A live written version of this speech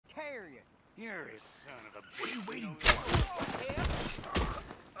You're a son of a bitch. What are you waiting for? You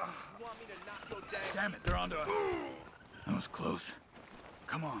want me to knock your Damn it, they're onto us. That was close.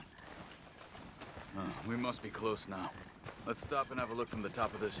 Come on. We must be close now. Let's stop and have a look from the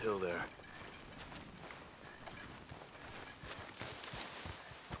top of this hill there.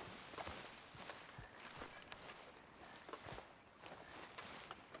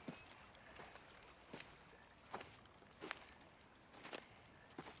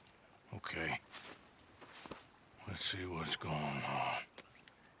 Okay. Let's see what's going on.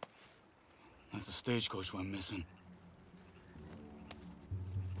 That's the stagecoach we're missing.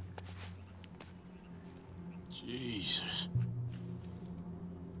 Jesus.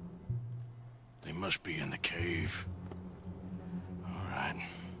 They must be in the cave. All right.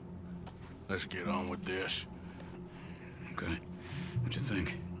 Let's get on with this. Okay. What you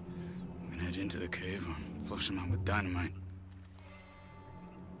think? We can head into the cave or flush them out with dynamite?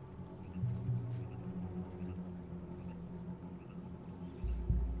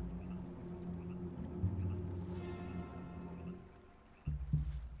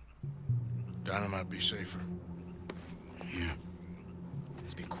 Dynamite be safer. Here.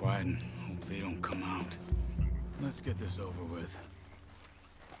 Let's be quiet and hope they don't come out. Let's get this over with.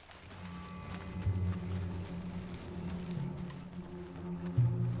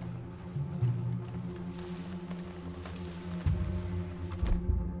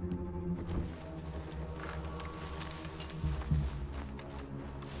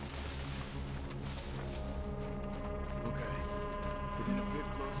 Okay. Getting a bit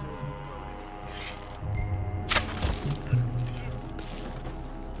closer.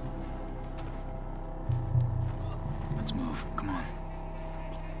 Let's move. Come on.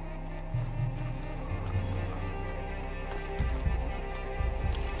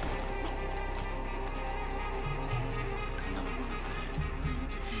 Another one up ahead.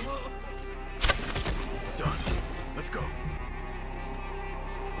 Done. Let's go.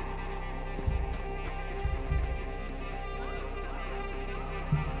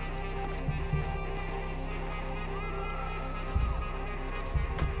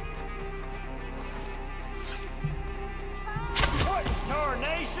 What,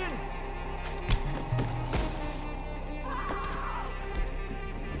 tarnation?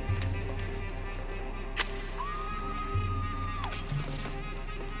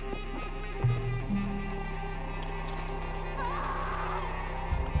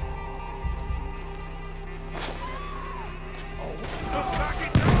 Looks like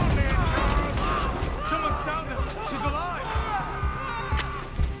it's on there, Charles! Someone's down there. She's alive.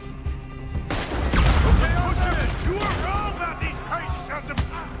 Okay, push her! You were wrong about these crazy sons of...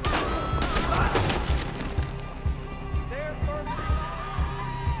 There's Bernie.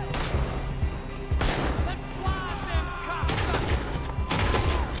 Let's fly them cocksuckers!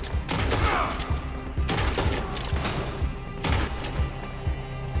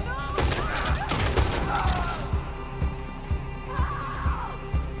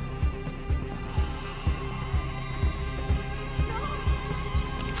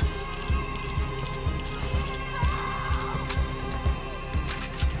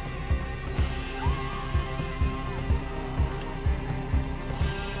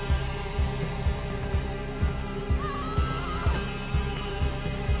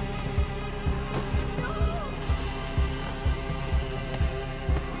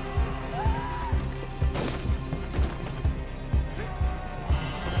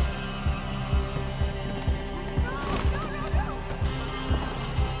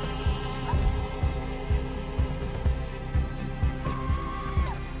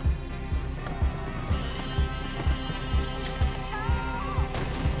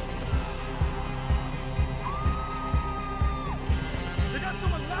 They got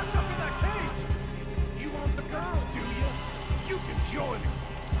someone locked up in that cage. You want the girl, do you? You can join her.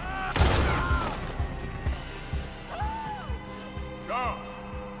 Charles,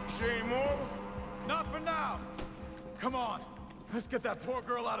 you see any more? Not for now. Come on. Let's get that poor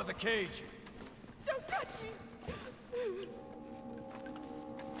girl out of the cage. Don't touch me!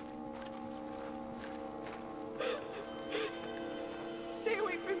 Stay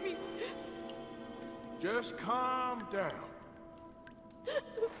away from me! Just calm down.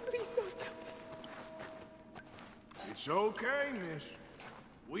 Please don't kill me. It's okay, miss.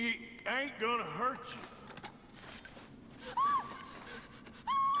 We ain't gonna hurt you.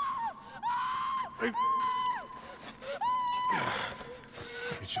 Hey.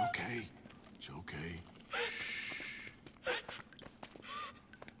 It's okay. It's okay. Shh.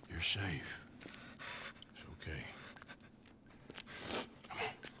 You're safe. It's okay. Come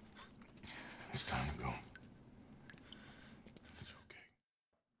on. It's time to go. It's okay.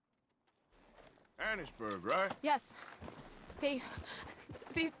 Annesburg, right? Yes. They...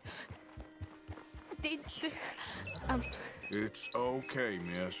 It's okay,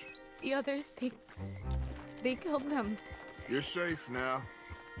 miss. The others, they killed them. You're safe now.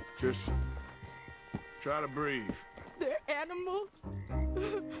 Just try to breathe. They're animals.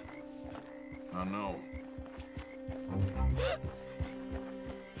 I know.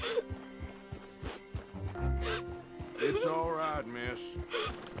 It's all right, miss.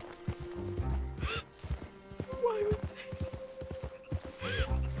 Why would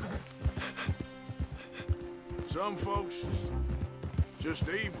Some folks is just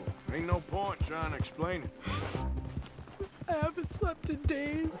evil. Ain't no point trying to explain it. I haven't slept in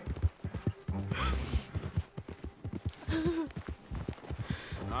days.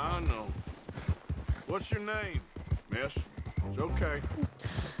 I know. What's your name, miss? It's okay.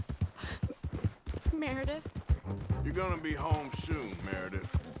 Meredith? You're gonna be home soon,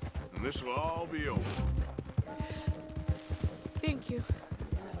 Meredith. And this will all be over. Thank you.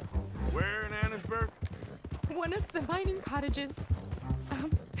 Where in Annesburg? One of the mining cottages.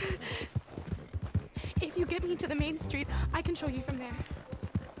 If you get me to the main street, I can show you from there.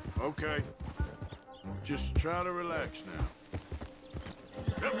 Okay. Just try to relax now.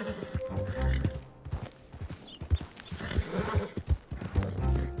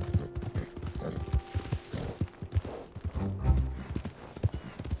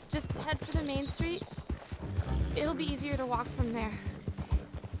 Just head for the main street. It'll be easier to walk from there.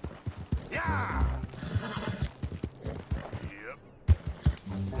 Yeah! Yep.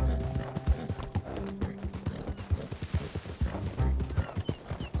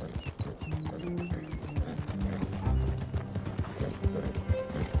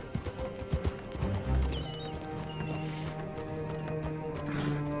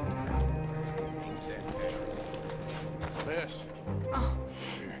 This. Oh.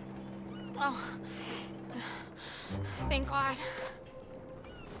 Oh. Thank God.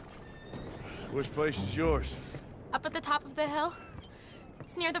 Which place is yours? Up at the top of the hill.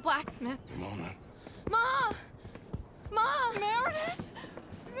 It's near the blacksmith. Come on then. Ma! Ma! Meredith!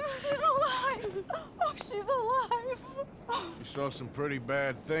 She's alive! Oh, she's alive! You saw some pretty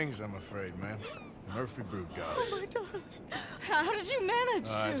bad things, I'm afraid, man. Murphy Brood got Oh, it. my darling. How did you manage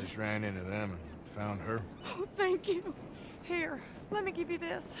I just ran into them and found her. Oh, thank you. Here, let me give you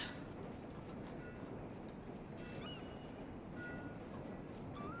this.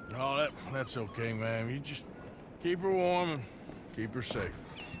 Oh, that's okay, ma'am. You just keep her warm and keep her safe.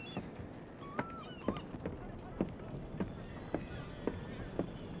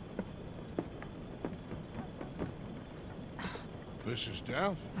 Mrs.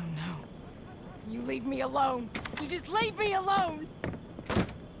 Downs? Oh, no. You leave me alone. You just leave me alone.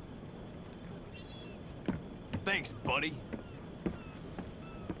 Thanks, buddy.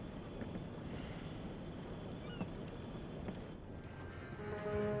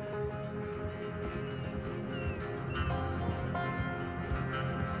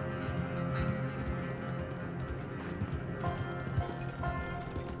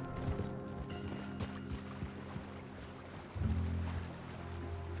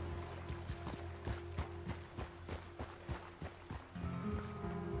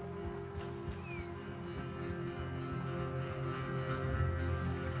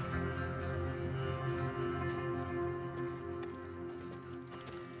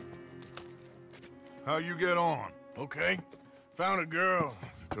 How you get on? Okay. Found a girl.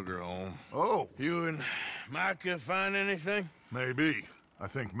 Took her home. Oh, You and Micah find anything? maybe. I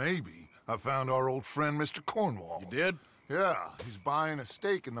think maybe I found our old friend Mr. Cornwall. You did? Yeah, he's buying a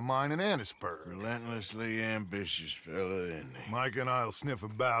stake in the mine in Annesburg. Relentlessly ambitious fella, isn't he? Mike and I'll sniff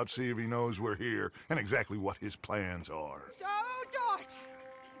about, see if he knows we're here, and exactly what his plans are. So, Dutch,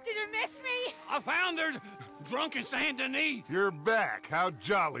 did you miss me? I found her drunk in Saint Denis. You're back. How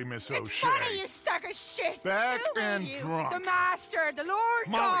jolly, Miss It's O'Shea. funny, you sack of shit. Back Who are and you? drunk. The Master, the Lord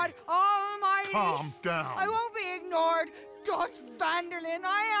Molly. God Almighty. Calm down. I won't be ignored. Dutch Vanderlyn,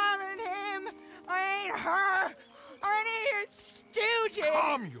 I am him. I ain't her. Or any of your stooges.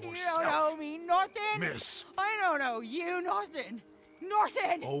 Calm You yourself. don't know me nothing. Miss. I don't know you nothing.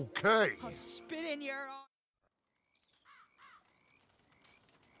 Nothing. Okay. I'll spit in your